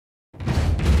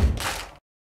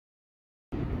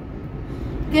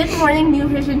Good morning, New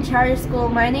Vision Charter School.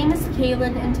 My name is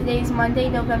Kailin, and today is Monday,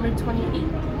 November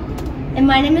 28th. And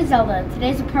my name is Zelda.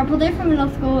 Today's a purple day for middle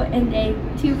school and day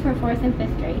 2 for 4th and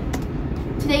 5th grade.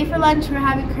 Today for lunch, we're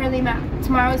having curly mac.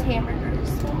 Tomorrow's hamburgers.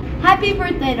 Happy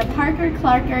birthday to Parker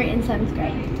Clarker in 7th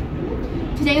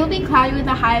grade. Today will be cloudy with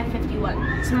a high of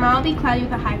 51. Tomorrow will be cloudy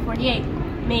with a high of 48.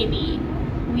 Maybe.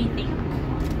 We think.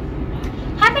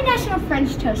 Happy National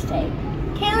French Toast Day.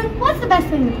 Kailin, what's the best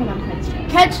thing to put on French toast?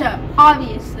 Ketchup,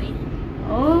 obviously.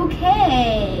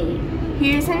 Okay.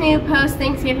 Here's a new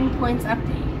post-Thanksgiving points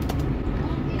update.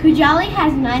 Kujali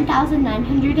has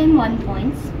 9,901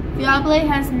 points. Diable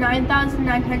has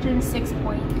 9,906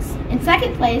 points. In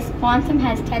second place, Quantum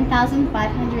has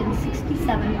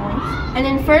 10,567 points. And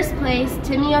in first place,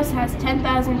 Timios has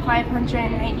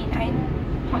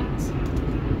 10,599 points.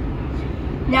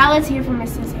 Now let's hear from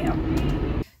Mrs. Hale.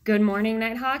 Good morning,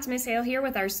 Nighthawks. Miss Hale here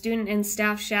with our student and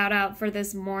staff shout out for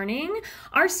this morning.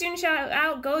 Our student shout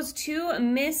out goes to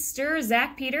Mr.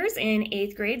 Zach Peters in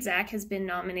 8th grade. Zach has been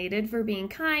nominated for being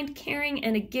kind, caring,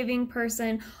 and a giving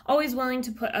person, always willing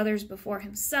to put others before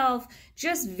himself,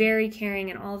 just very caring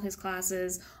in all of his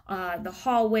classes, the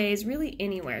hallways, really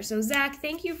anywhere. So Zach,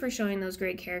 thank you for showing those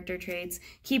great character traits.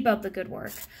 Keep up the good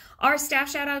work. Our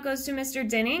staff shout out goes to Mr.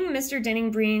 Denning. Mr.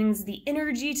 Denning brings the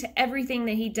energy to everything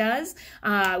that he does.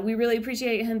 We really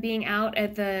appreciate him being out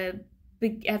at the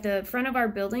front of our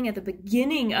building at the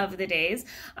beginning of the days,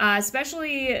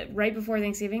 especially right before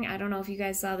Thanksgiving. I don't know if you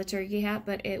guys saw the turkey hat,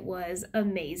 but it was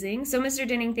amazing. So Mr.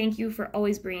 Denning, thank you for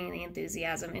always bringing the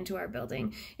enthusiasm into our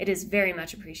building. It is very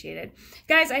much appreciated.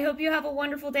 Guys, I hope you have a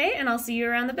wonderful day, and I'll see you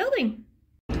around the building.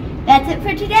 That's it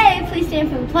for today. Please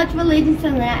stand for the Pledge of Allegiance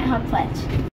and the Nighthawk Pledge.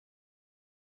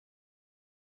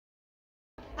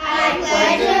 I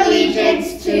pledge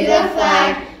allegiance to the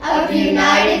flag of the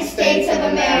United States of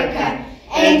America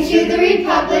and to the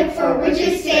republic for which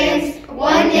it stands,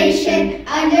 one nation,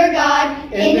 under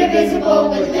God, indivisible,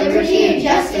 with liberty and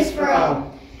justice for all.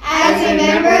 As a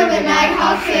member of the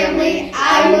Nighthawk family,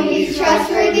 I will be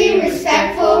trustworthy